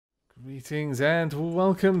Greetings and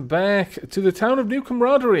welcome back to the town of New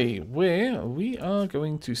Camaraderie, where we are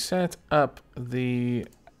going to set up the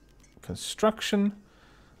construction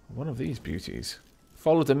of one of these beauties,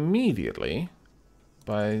 followed immediately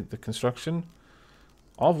by the construction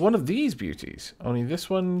of one of these beauties. Only this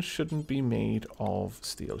one shouldn't be made of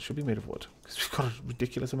steel, it should be made of wood, because we've got a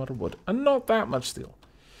ridiculous amount of wood and not that much steel.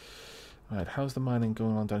 Alright, how's the mining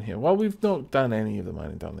going on down here? Well, we've not done any of the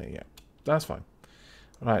mining down there yet. That's fine.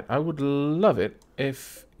 Right, I would love it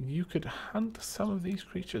if you could hunt some of these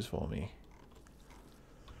creatures for me.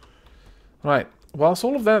 Right, whilst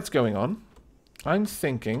all of that's going on, I'm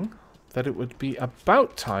thinking that it would be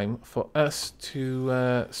about time for us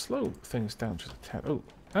to slow things down just a tad. Oh,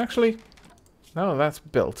 actually, now that's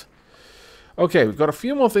built. Okay, we've got a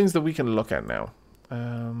few more things that we can look at now.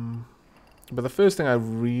 But the first thing I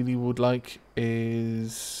really would like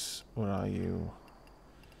is... Where are you?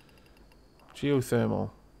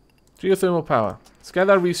 Geothermal. Geothermal power. Let's get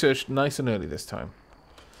that researched nice and early this time.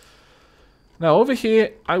 Now, over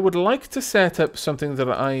here, I would like to set up something that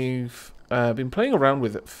I've been playing around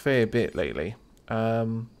with a fair bit lately.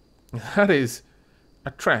 That is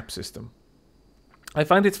a trap system. I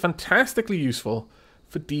find it's fantastically useful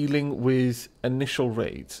for dealing with initial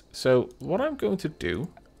raids. So, what I'm going to do...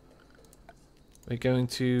 We're going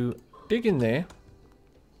to dig in there.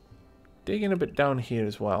 Dig in a bit down here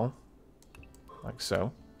as well. Like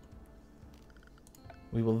so.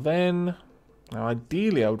 We will then... Now,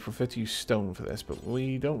 ideally, I would prefer to use stone for this, but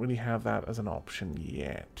we don't really have that as an option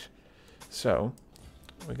yet. So,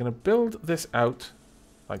 we're going to build this out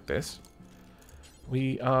like this.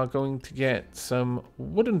 We are going to get some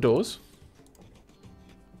wooden doors.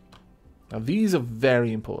 Now, these are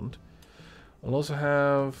very important. We'll also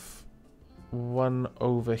have one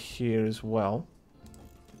over here as well.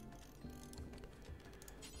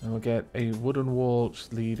 And we'll get a wooden wall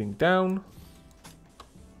just leading down.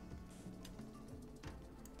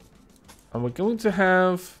 And we're going to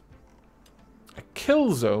have a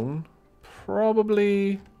kill zone,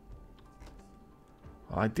 probably...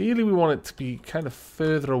 Well, ideally we want it to be kind of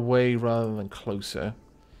further away rather than closer.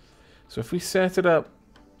 So if we set it up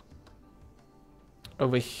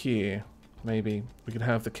over here, maybe we could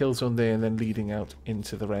have the kill zone there and then leading out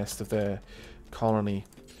into the rest of the colony.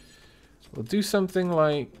 We'll do something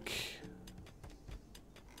like...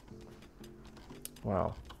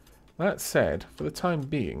 Wow. That said, for the time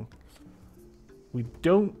being, we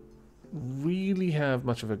don't really have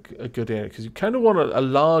much of a good area, because you kind of want a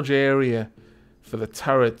large area for the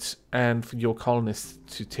turrets and for your colonists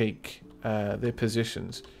to take their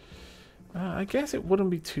positions. I guess it wouldn't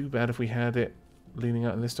be too bad if we had it leaning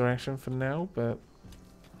out in this direction for now, but...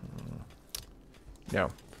 No.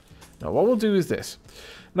 Now, what we'll do is this.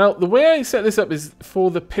 Now, the way I set this up is for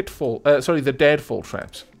the the deadfall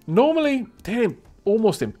traps. Normally, they're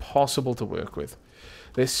almost impossible to work with.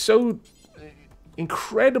 They're so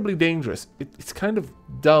incredibly dangerous. It's kind of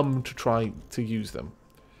dumb to try to use them.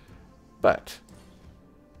 But,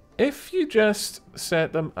 if you just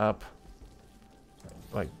set them up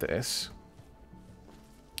like this,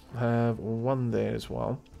 have one there as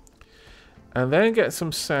well, and then get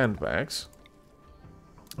some sandbags.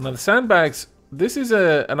 Now, the sandbags... This is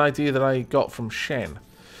an idea that I got from Shen.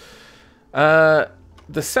 The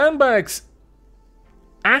sandbags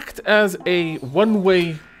act as a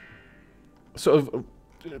one-way sort of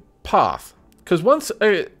path. Because once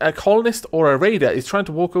a colonist or a raider is trying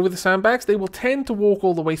to walk over the sandbags, they will tend to walk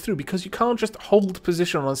all the way through, because you can't just hold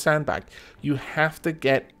position on a sandbag. You have to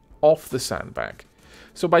get off the sandbag.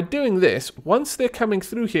 So by doing this, once they're coming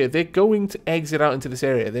through here, they're going to exit out into this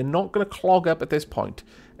area. They're not going to clog up at this point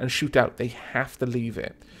and shoot out. They have to leave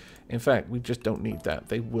it. In fact, we just don't need that.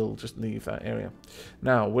 They will just leave that area.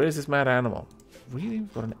 Now, where's this mad animal? Really?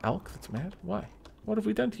 We've got an elk that's mad? Why? What have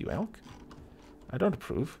we done to you, elk? I don't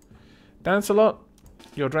approve. Dance-a-lot,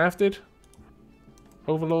 you're drafted.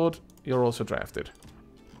 Overlord, you're also drafted.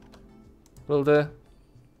 Wilder,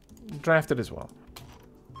 drafted as well.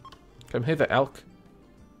 Come hither, elk.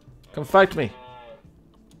 Come fight me.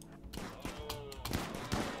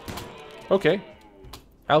 Okay.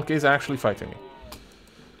 Elk is actually fighting me.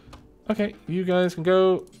 Okay, you guys can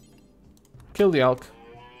go kill the elk.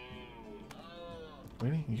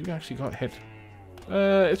 Really? You actually got hit.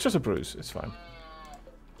 It's just a bruise. It's fine.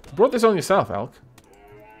 You brought this on yourself, elk.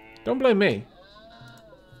 Don't blame me.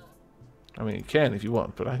 I mean, you can if you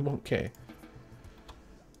want, but I won't care.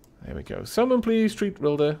 There we go. Someone please treat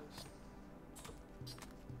Rilda.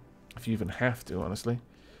 If you even have to, honestly.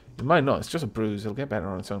 You might not. It's just a bruise. It'll get better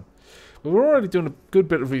on its own. But we're already doing a good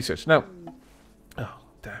bit of research. Now, oh,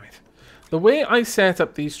 damn it. The way I set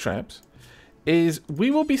up these traps is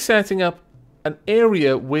we will be setting up an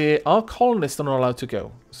area where our colonists are not allowed to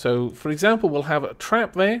go. So, for example, we'll have a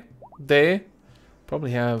trap there,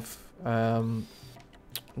 probably have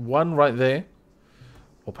one right there,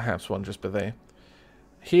 or perhaps one just by there.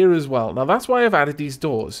 Here as well. Now, that's why I've added these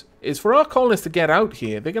doors. Is for our colonists to get out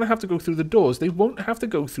here, they're going to have to go through the doors. They won't have to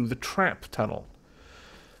go through the trap tunnel.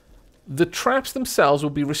 The traps themselves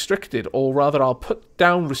will be restricted, or rather I'll put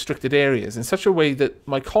down restricted areas in such a way that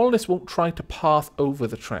my colonists won't try to path over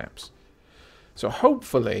the traps. So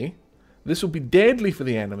hopefully this will be deadly for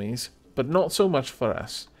the enemies, but not so much for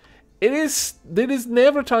us. There is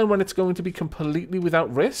never a time when it's going to be completely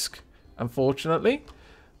without risk, unfortunately,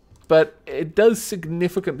 but it does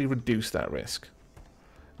significantly reduce that risk.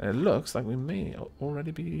 And it looks like we may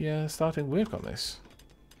already be starting work on this.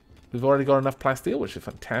 We've already got enough plasteel, which is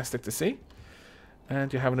fantastic to see.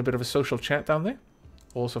 And you're having a bit of a social chat down there.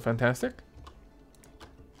 Also fantastic.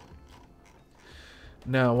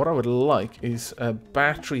 Now, what I would like is a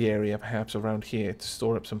battery area perhaps around here to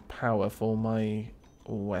store up some power for my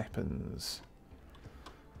weapons.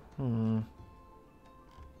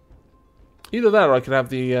 Either that or I could have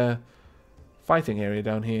the fighting area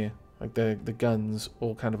down here. Like the guns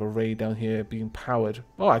all kind of arrayed down here being powered.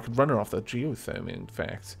 Oh, I could run her off the geothermal, in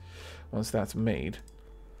fact, once that's made.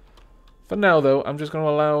 For now, though, I'm just going to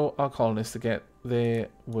allow our colonists to get their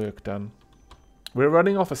work done. We're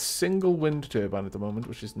running off a single wind turbine at the moment,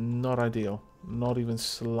 which is not ideal. Not even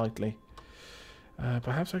slightly.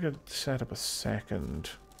 Perhaps I could set up a second.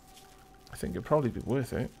 I think it'd probably be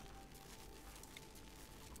worth it.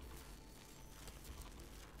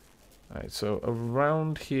 Alright, so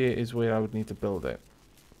around here is where I would need to build it.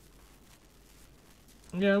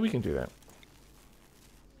 Yeah, we can do that.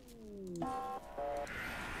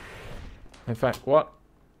 In fact, what?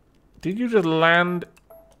 Did you just land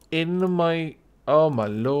in my... Oh, my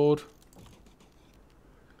lord.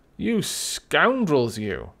 You scoundrels,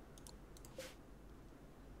 you.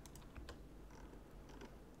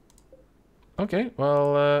 Okay,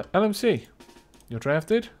 well, LMC. You're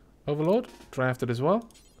drafted. Overlord, drafted as well.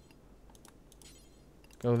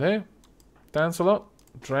 Go there. Dance a lot.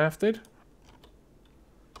 Drafted.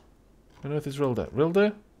 On earth is Rilda?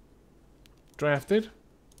 Rilda. Drafted.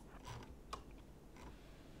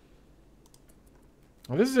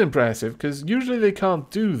 Well, this is impressive, because usually they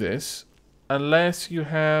can't do this unless you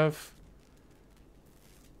have...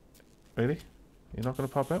 Really? You're not going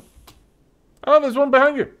to pop out? Oh, there's one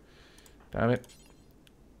behind you! Damn it.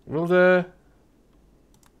 Rilda.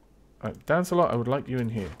 Right, Dance a lot. I would like you in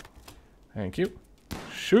here. Thank you.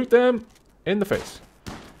 Shoot them in the face.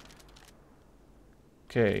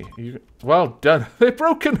 Okay. Well done. They're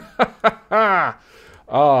broken.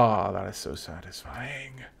 Oh, that is so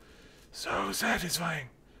satisfying. So satisfying.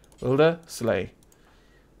 Wilda, slay.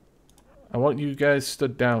 I want you guys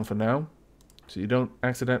stood down for now, so you don't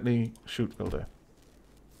accidentally shoot Wilda.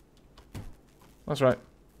 That's right.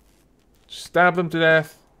 Stab them to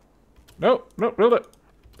death. No, no, Wilda.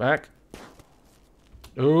 Back.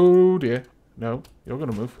 Oh dear. No, you're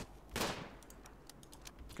gonna move.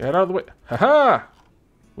 Get out of the way. Haha!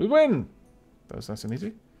 We win! That was nice and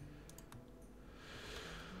easy.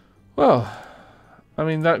 Well, I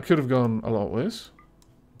mean, that could have gone a lot worse.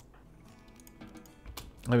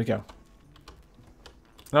 There we go.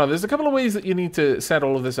 Now, there's a couple of ways that you need to set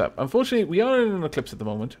all of this up. Unfortunately, we are in an eclipse at the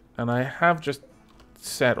moment, and I have just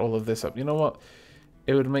set all of this up. You know what?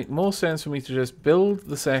 It would make more sense for me to just build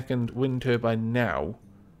the second wind turbine now,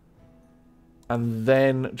 and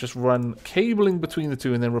then just run cabling between the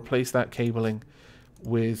two, and then replace that cabling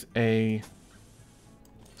with a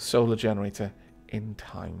solar generator in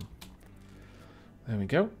time. There we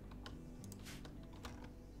go.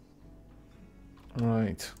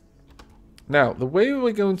 Right. Now, the way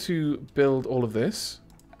we're going to build all of this,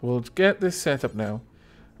 we'll get this set up now.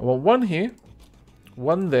 I want one here,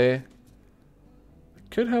 one there. I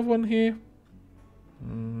could have one here.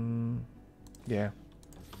 Yeah.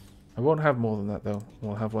 I won't have more than that, though.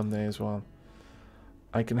 We'll have one there as well.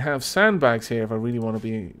 I can have sandbags here if I really want to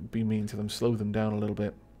be mean to them, slow them down a little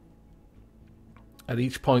bit. At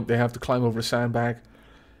each point, they have to climb over a sandbag,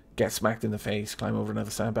 get smacked in the face, climb over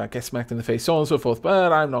another sandbag, get smacked in the face, so on and so forth.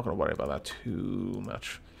 But I'm not going to worry about that too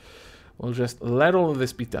much. We'll just let all of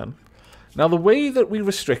this be done. Now, the way that we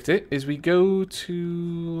restrict it is we go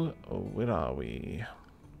to... Oh, where are we?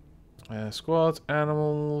 Squads,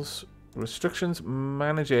 animals, restrictions,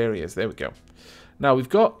 manage areas. There we go. Now, we've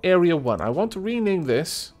got Area 1. I want to rename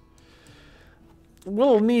this.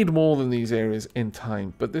 We'll need more than these areas in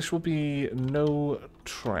time, but this will be no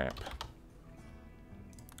trap.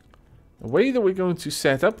 The way that we're going to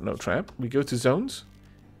set up no trap, we go to zones,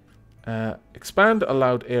 Expand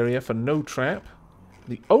allowed area for no trap.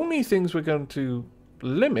 The only things we're going to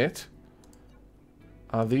limit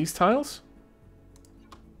are these tiles.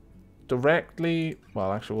 Directly,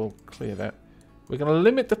 well, actually, we'll clear that. We're going to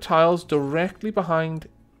limit the tiles directly behind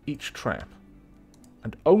each trap.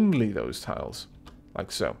 And only those tiles.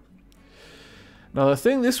 Like so. Now, the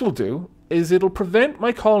thing this will do is it'll prevent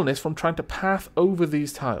my colonists from trying to path over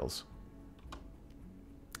these tiles.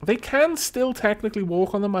 They can still technically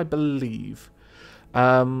walk on them, I believe.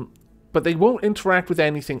 But they won't interact with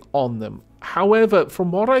anything on them. However,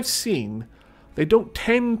 from what I've seen, they don't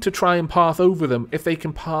tend to try and path over them if they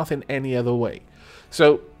can path in any other way.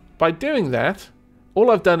 So, by doing that, all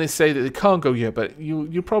I've done is say that they can't go here, but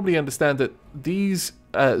you probably understand that these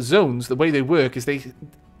zones, the way they work is they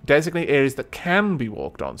designate areas that can be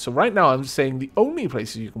walked on. So right now I'm saying the only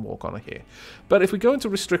places you can walk on are here. But if we go into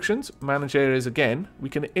restrictions, manage areas again, we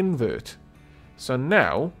can invert. So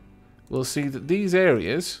now we'll see that these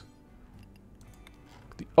areas,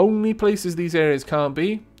 the only places these areas can't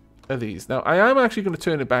be are these. Now I am actually going to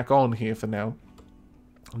turn it back on here for now,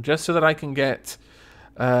 just so that I can get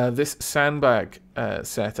this sandbag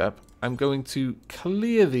set up. I'm going to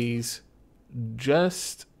clear these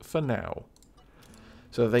just for now,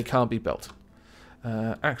 so that they can't be built.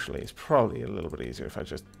 Actually, it's probably a little bit easier if I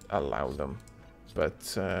just allow them. But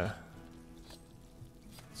let's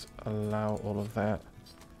allow all of that.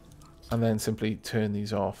 And then simply turn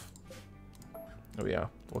these off. There we are.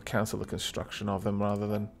 We'll cancel the construction of them rather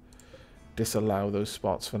than disallow those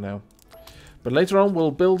spots for now. But later on,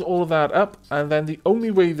 we'll build all of that up. And then the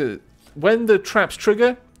only way that, when the traps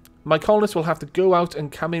trigger, my colonists will have to go out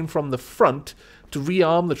and come in from the front to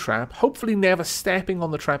rearm the trap, hopefully never stepping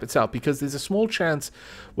on the trap itself, because there's a small chance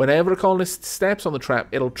whenever a colonist steps on the trap,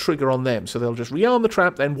 it'll trigger on them. So they'll just rearm the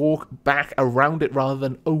trap, then walk back around it rather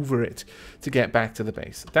than over it to get back to the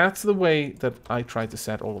base. That's the way that I tried to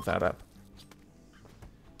set all of that up.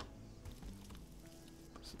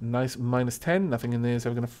 Nice -10, nothing in there is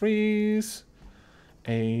ever going to freeze.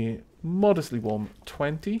 A modestly warm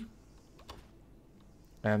 20.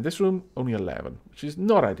 And this room, only 11, which is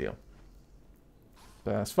not ideal.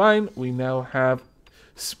 But that's fine. We now have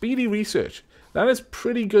speedy research. That is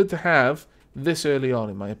pretty good to have this early on,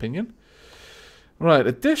 in my opinion. Right,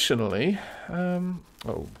 additionally...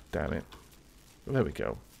 oh, damn it. There we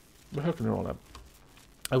go. We're hooking it all up.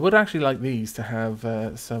 I would actually like these to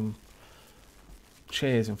have some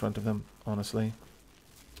chairs in front of them, honestly.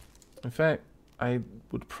 In fact, I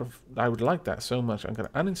would like that so much. I'm going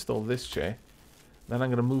to uninstall this chair. Then I'm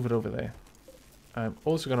going to move it over there. I'm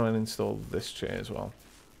also going to uninstall this chair as well.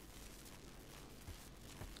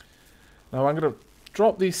 Now I'm going to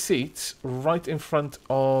drop these seats right in front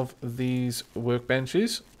of these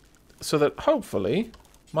workbenches, so that hopefully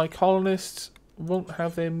my colonists won't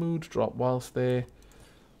have their mood drop whilst they're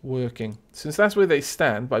working. Since that's where they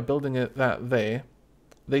stand, by building that there,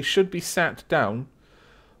 they should be sat down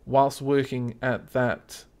whilst working at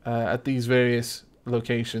that at these various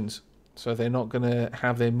locations. So they're not going to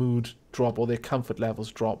have their mood drop or their comfort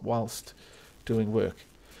levels drop whilst doing work.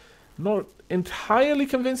 Not entirely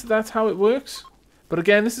convinced that that's how it works. But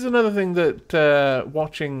again, this is another thing that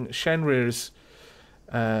watching Shenrir's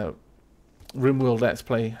Rimworld Let's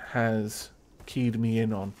Play has keyed me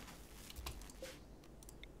in on.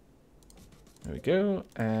 There we go.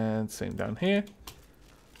 And same down here.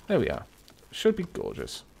 There we are. Should be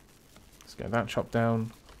gorgeous. Let's get that chopped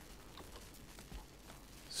down.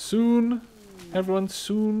 Soon, everyone,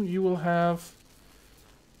 soon you will have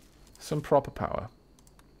some proper power.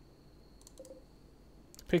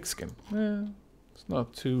 Pigskin. It's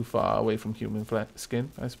not too far away from human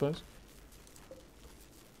skin, I suppose.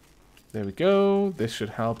 There we go. This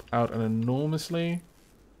should help out enormously.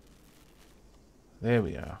 There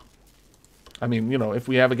we are. I mean, you know, if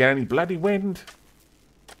we ever get any bloody wind.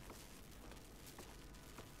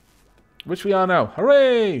 Which we are now.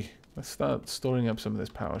 Hooray! Let's start storing up some of this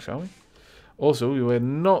power, shall we? Also, we were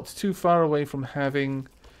not too far away from having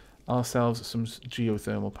ourselves some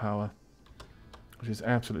geothermal power, which is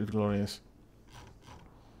absolutely glorious.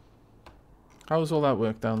 How does all that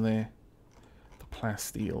work down there? The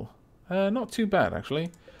plasteel. Not too bad,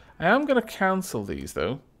 actually. I am going to cancel these,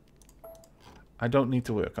 though. I don't need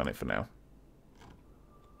to work on it for now.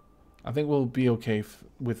 I think we'll be okay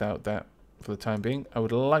without that for the time being. I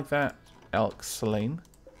would like that elk slain.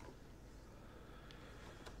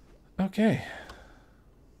 Okay.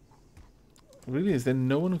 Really, is there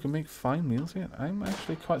no one who can make fine meals yet? I'm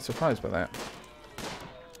actually quite surprised by that.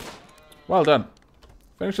 Well done.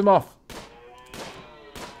 Finish them off.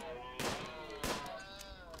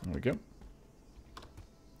 There we go.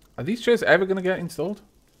 Are these chairs ever going to get installed?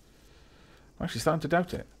 I'm actually starting to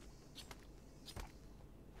doubt it.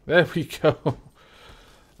 There we go.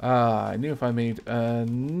 I knew if I made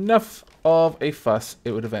enough of a fuss,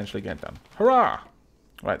 it would eventually get done. Hurrah!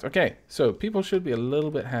 Right, okay. So, people should be a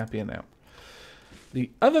little bit happier now.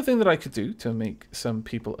 The other thing that I could do to make some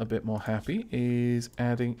people a bit more happy is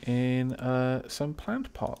adding in some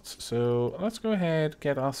plant pots. So, let's go ahead,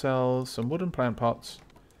 get ourselves some wooden plant pots.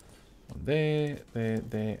 One there,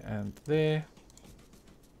 there, and there.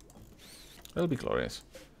 That'll be glorious.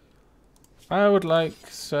 I would like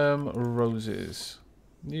some roses.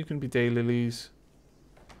 You can be daylilies.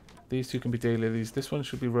 These two can be daylilies. This one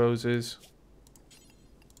should be roses.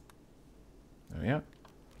 There we are.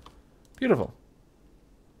 Beautiful.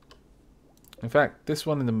 In fact, this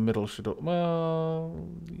one in the middle should... Well,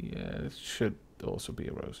 yeah, it should also be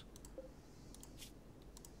a rose.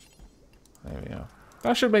 There we are.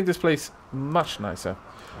 That should make this place much nicer.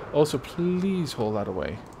 Also, please hold that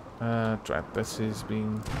away. Drat, this is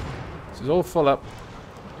all full up.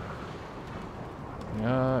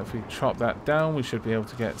 Yeah, if we chop that down, we should be able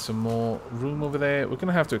to get some more room over there. We're going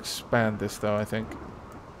to have to expand this, though, I think.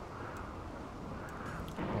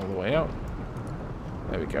 All the way out.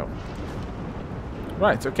 There we go.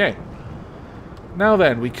 Right, okay. Now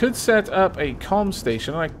then, we could set up a comm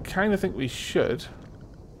station. I kind of think we should.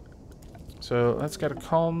 So, let's get a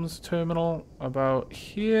comms terminal about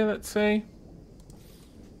here, let's say.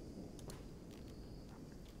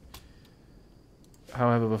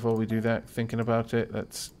 However, before we do that, thinking about it,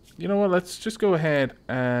 you know what, let's just go ahead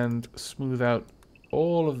and smooth out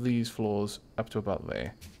all of these floors up to about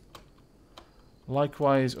there.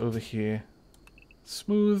 Likewise over here.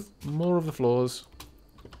 Smooth more of the floors.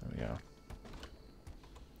 There we are.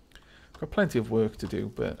 Got plenty of work to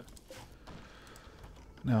do, but...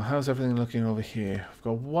 Now, how's everything looking over here? I've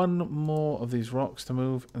got one more of these rocks to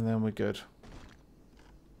move, and then we're good.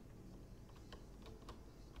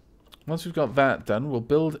 Once we've got that done, we'll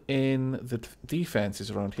build in the defenses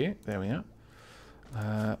around here. There we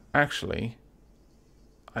are. Actually,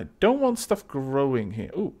 I don't want stuff growing here.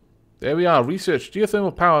 Ooh, there we are. Research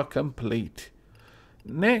geothermal power complete.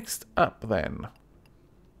 Next up, then.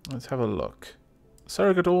 Let's have a look.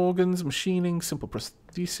 Surrogate organs, machining, simple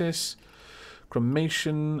prosthesis,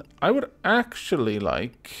 cremation. I would actually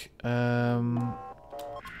like...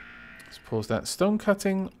 Pause that. Stone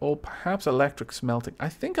cutting or perhaps electric smelting. I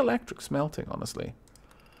think electric smelting, honestly.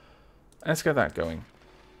 Let's get that going.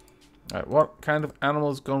 Alright, what kind of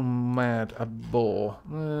animal's gone mad? A boar.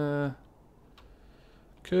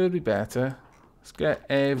 Could be better. Let's get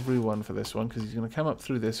everyone for this one because he's going to come up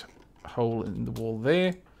through this hole in the wall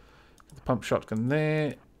there. The pump shotgun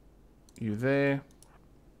there. You there.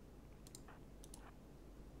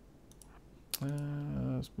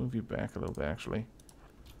 Let's move you back a little bit, actually.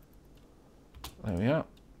 There we are.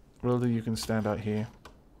 Rilda, you can stand out here.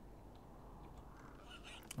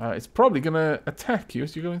 It's probably going to attack you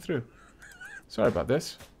as you're going through. Sorry about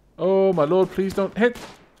this. Oh, my lord, please don't hit.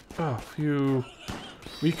 Oh, phew.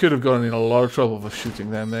 We could have gotten in a lot of trouble for shooting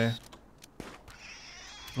them there.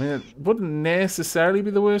 I mean, it wouldn't necessarily be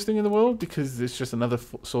the worst thing in the world because it's just another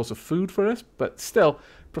source of food for us. But still,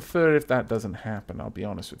 prefer if that doesn't happen, I'll be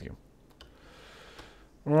honest with you.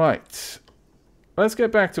 Right. Let's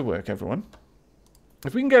get back to work, everyone.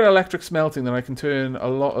 If we can get electric smelting, then I can turn a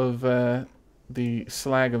lot of the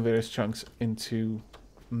slag and various chunks into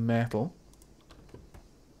metal.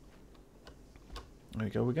 There we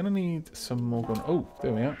go. We're going to need some more gun. Oh,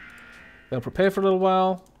 there we are. They'll prepare for a little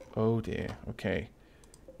while. Oh, dear. Okay.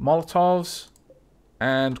 Molotovs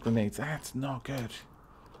and grenades. That's not good.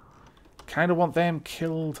 Kind of want them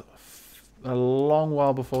killed a long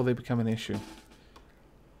while before they become an issue.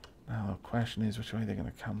 Now, the question is, which way they're going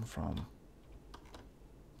to come from?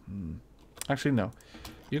 Actually, no.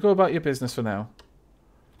 You go about your business for now.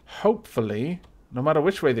 Hopefully, no matter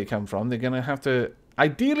which way they come from, they're going to have to...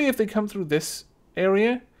 Ideally, if they come through this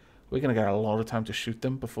area, we're going to get a lot of time to shoot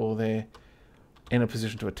them before they're in a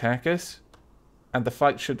position to attack us. And the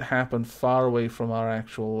fight should happen far away from our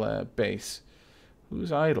actual base.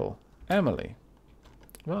 Who's idle? Emily.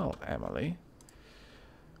 Well, Emily.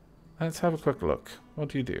 Let's have a quick look. What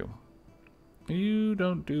do you do? You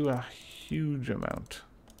don't do a huge amount.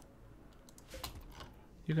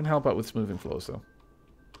 You can help out with smoothing floors, though.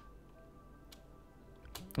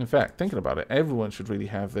 In fact, thinking about it, everyone should really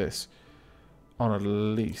have this on at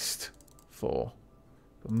least 4.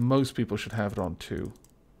 But most people should have it on 2.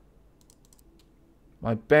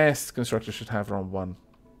 My best constructor should have it on 1,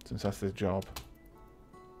 since that's their job.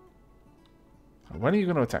 When are you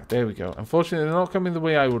going to attack? There we go. Unfortunately, they're not coming the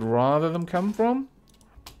way I would rather them come from.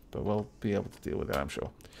 But we'll be able to deal with it, I'm sure.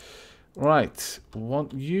 Right.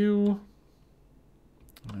 Want you...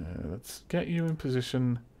 let's get you in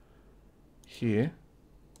position here.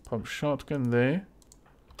 Pump shotgun there.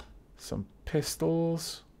 Some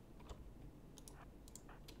pistols.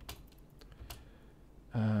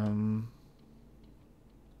 Get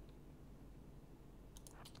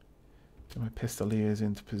my pistoliers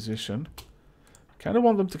into position. Kind of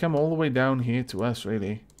want them to come all the way down here to us,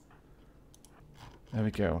 really. There we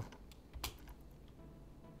go.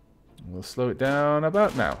 We'll slow it down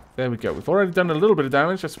about now. There we go. We've already done a little bit of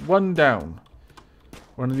damage. Just one down.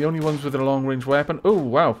 One of the only ones with a long-range weapon. Oh,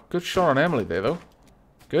 wow. Good shot on Emily there, though.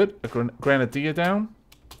 Good. A grenadier down.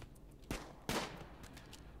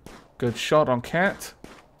 Good shot on Cat.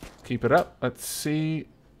 Keep it up. Let's see.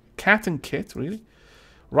 Cat and Kit, really?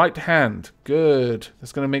 Right hand. Good.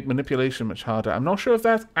 That's going to make manipulation much harder. I'm not sure if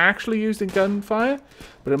that's actually used in gunfire,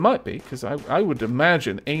 but it might be, because I would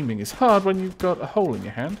imagine aiming is hard when you've got a hole in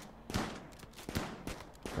your hand.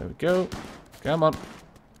 There we go. Come on.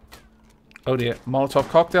 Oh dear. Molotov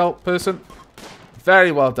cocktail person.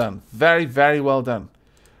 Very well done. Very, very well done.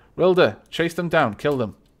 Rilda, chase them down. Kill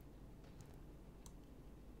them.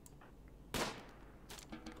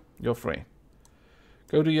 You're free.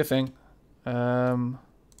 Go do your thing. I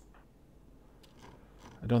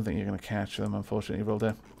don't think you're going to catch them, unfortunately,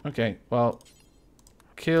 Rilda. Okay, well,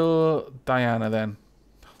 kill Diana then.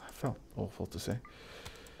 That felt awful to say.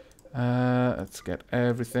 Let's get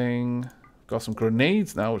everything. Got some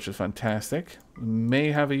grenades now, which is fantastic. We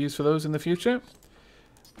may have a use for those in the future.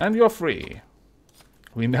 And you're free.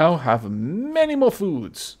 We now have many more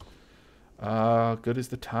foods. Good is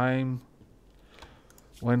the time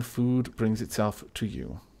when food brings itself to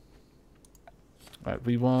you. Right,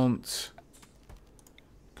 we want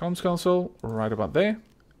comms console right about there.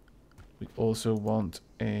 We also want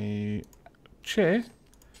a chair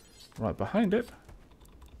right behind it.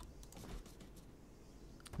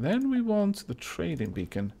 Then we want the trading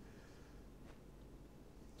beacon.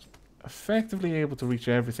 Effectively able to reach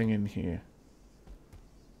everything in here.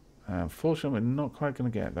 Unfortunately, we're not quite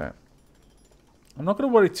going to get that. I'm not going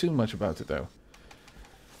to worry too much about it, though.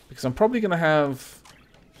 Because I'm probably going to have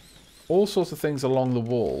all sorts of things along the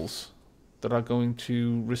walls that are going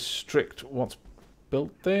to restrict what's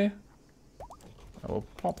built there. I will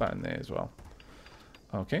pop that in there as well.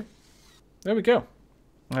 Okay. There we go.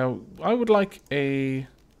 Now, I would like a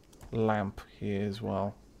lamp here as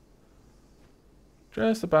well.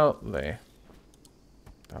 Just about there.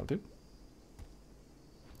 That'll do.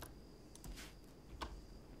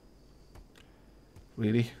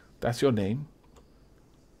 Really? That's your name?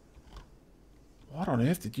 What on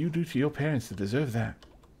earth did you do to your parents to deserve that?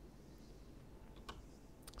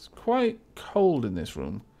 It's quite cold in this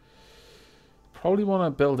room. Probably want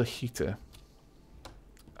to build a heater.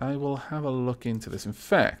 I will have a look into this. In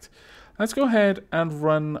fact, let's go ahead and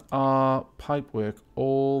run our pipework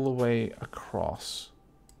all the way across.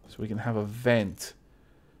 So we can have a vent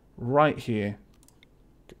right here.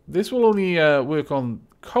 This will only work on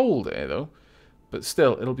cold air though. But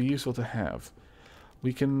still, it'll be useful to have.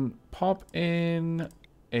 We can pop in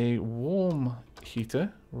a warm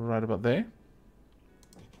heater right about there.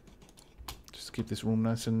 Just to keep this room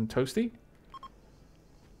nice and toasty.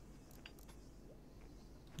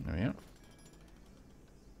 There we are.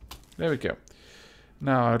 There we go.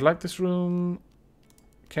 Now, I'd like this room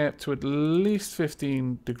kept to at least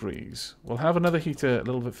 15 degrees. We'll have another heater a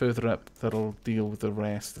little bit further up that'll deal with the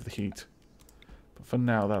rest of the heat. But for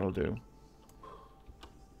now, that'll do.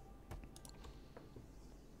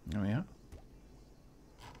 There we are.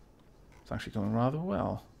 It's actually going rather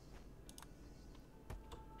well.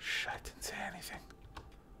 Shh, I didn't say anything.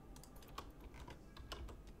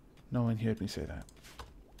 No one heard me say that.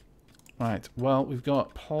 Right, well, we've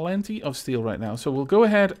got plenty of steel right now. So we'll go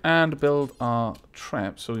ahead and build our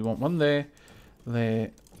traps. So we want one there,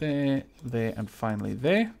 there, there, there, and finally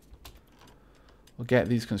there. We'll get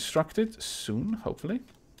these constructed soon, hopefully.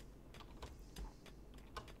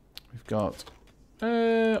 We've got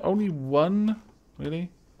only one,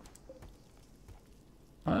 really.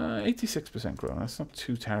 86% growth. That's not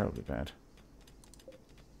too terribly bad.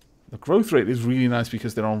 The growth rate is really nice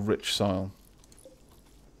because they're on rich soil.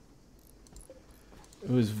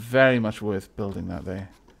 It was very much worth building that there.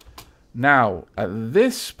 Now, at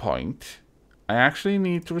this point, I actually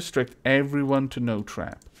need to restrict everyone to no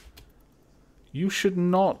trap. You should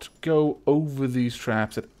not go over these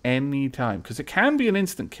traps at any time, because it can be an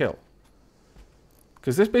instant kill.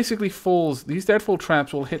 Because this basically falls, these deadfall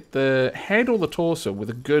traps will hit the head or the torso with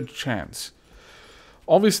a good chance.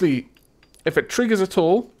 Obviously, if it triggers at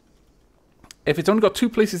all, if it's only got 2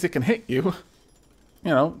 places it can hit you,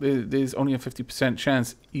 you know, there's only a 50%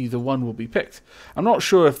 chance either one will be picked. I'm not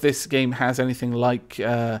sure if this game has anything like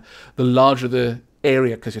the larger the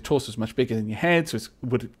area, because your torso is much bigger than your head, so it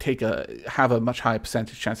would have a much higher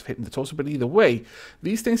percentage chance of hitting the torso. But either way,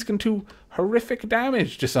 these things can do horrific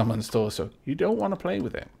damage to someone's torso. You don't want to play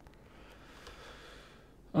with it.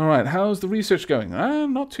 All right, how's the research going?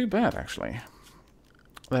 Not too bad, actually.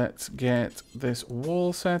 Let's get this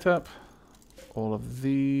wall set up. All of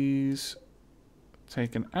these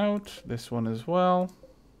taken out. This one as well.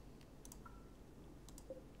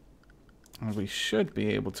 And we should be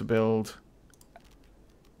able to build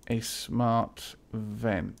a smart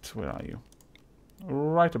vent. Where are you?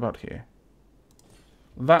 Right about here.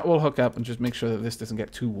 That will hook up and just make sure that this doesn't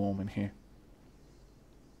get too warm in here.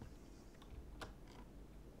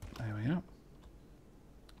 There we go.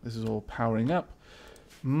 This is all powering up.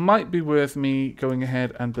 Might be worth me going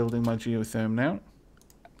ahead and building my geotherm now.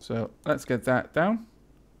 So let's get that down.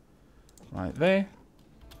 Right there.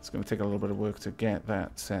 It's going to take a little bit of work to get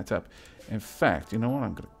that set up. In fact, you know what?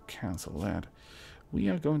 I'm going to cancel that. We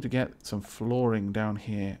are going to get some flooring down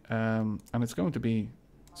here. And it's going to be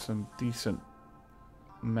some decent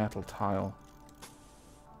metal tile.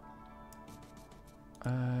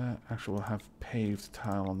 Actually, we'll have paved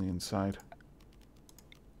tile on the inside.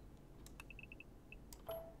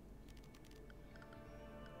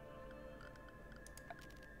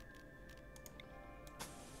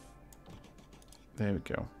 There we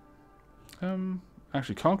go.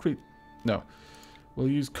 Actually, concrete... No. We'll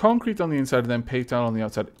use concrete on the inside and then paved tile on the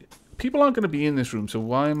outside. People aren't going to be in this room, so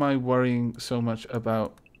why am I worrying so much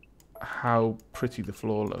about how pretty the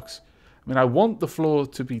floor looks? I mean, I want the floor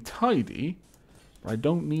to be tidy, but I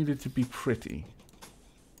don't need it to be pretty.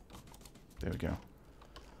 There we go.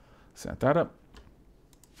 Set that up.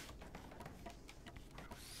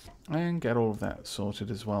 And get all of that sorted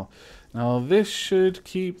as well. Now, this should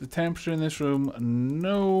keep the temperature in this room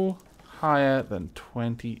no higher than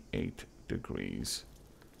 28 degrees.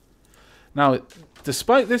 Now,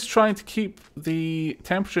 despite this trying to keep the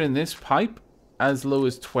temperature in this pipe as low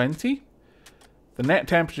as 20, the net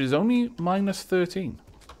temperature is only minus 13.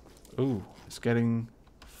 Ooh, it's getting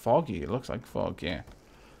foggy. It looks like fog, yeah.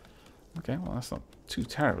 Okay, well, that's not too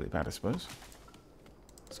terribly bad, I suppose.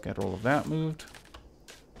 Let's get all of that moved.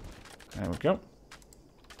 There we go.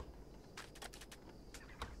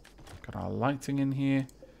 Got our lighting in here.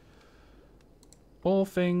 All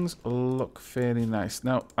things look fairly nice.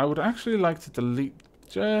 Now, I would actually like to delete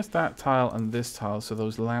just that tile and this tile so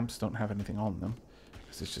those lamps don't have anything on them,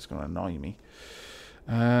 because it's just going to annoy me.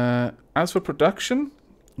 As for production,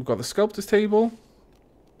 we've got the sculptor's table.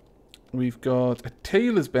 We've got a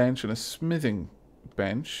tailor's bench and a smithing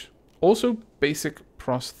bench. Also, basic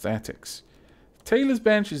prosthetics. Tailor's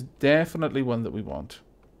bench is definitely one that we want.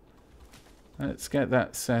 Let's get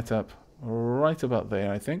that set up right about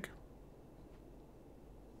there, I think.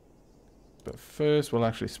 But first, we'll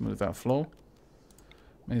actually smooth that floor.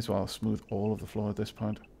 May as well smooth all of the floor at this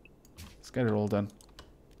point. Let's get it all done.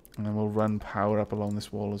 And then we'll run power up along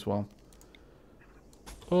this wall as well.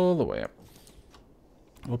 All the way up.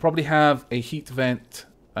 We'll probably have a heat vent,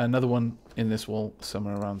 another one in this wall,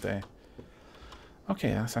 somewhere around there. Okay,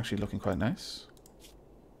 that's actually looking quite nice.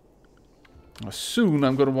 Soon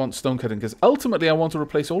I'm going to want stone cutting, because ultimately I want to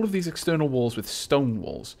replace all of these external walls with stone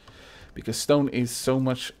walls, because stone is so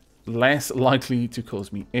much less likely to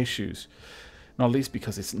cause me issues, not least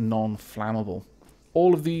because it's non-flammable.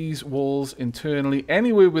 All of these walls internally,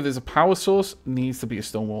 anywhere where there's a power source, needs to be a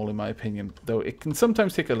stone wall in my opinion, though it can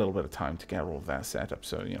sometimes take a little bit of time to get all of that set up,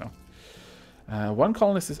 so you know. One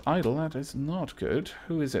colonist is idle. That is not good.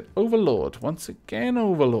 Who is it? Overlord. Once again,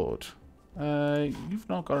 Overlord. You've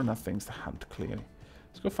not got enough things to hunt, clearly.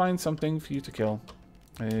 Let's go find something for you to kill.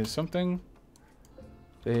 There's something.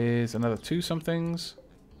 There's another 2 somethings.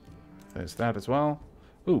 There's that as well.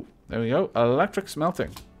 Ooh, there we go. Electric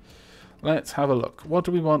smelting. Let's have a look. What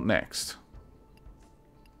do we want next?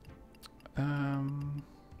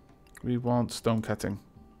 We want stone cutting.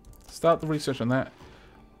 Start the research on that.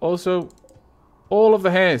 Also, all of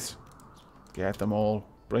the hairs. Get them all.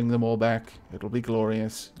 Bring them all back. It'll be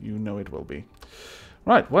glorious. You know it will be.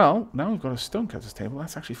 Right, well, now we've got a stonecutter's table.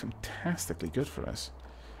 That's actually fantastically good for us.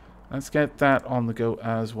 Let's get that on the go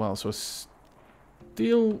as well. So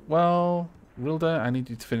steel, well, Rilda, I need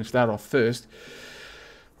you to finish that off first.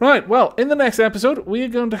 Right, well, in the next episode, we are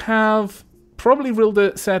going to have probably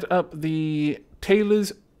Rilda set up the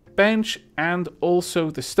tailor's bench and also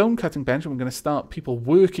the stone cutting bench. And we're going to start people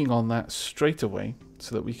working on that straight away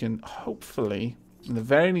so that we can hopefully in the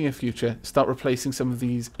very near future, start replacing some of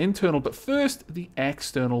these internal, but first the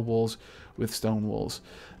external walls with stone walls.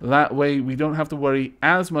 That way we don't have to worry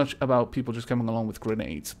as much about people just coming along with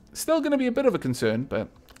grenades. Still going to be a bit of a concern, but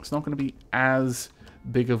it's not going to be as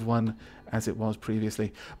big of one as it was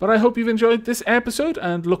previously. But I hope you've enjoyed this episode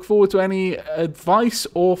and look forward to any advice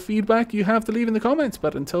or feedback you have to leave in the comments.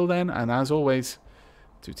 But until then, and as always,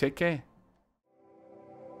 do take care.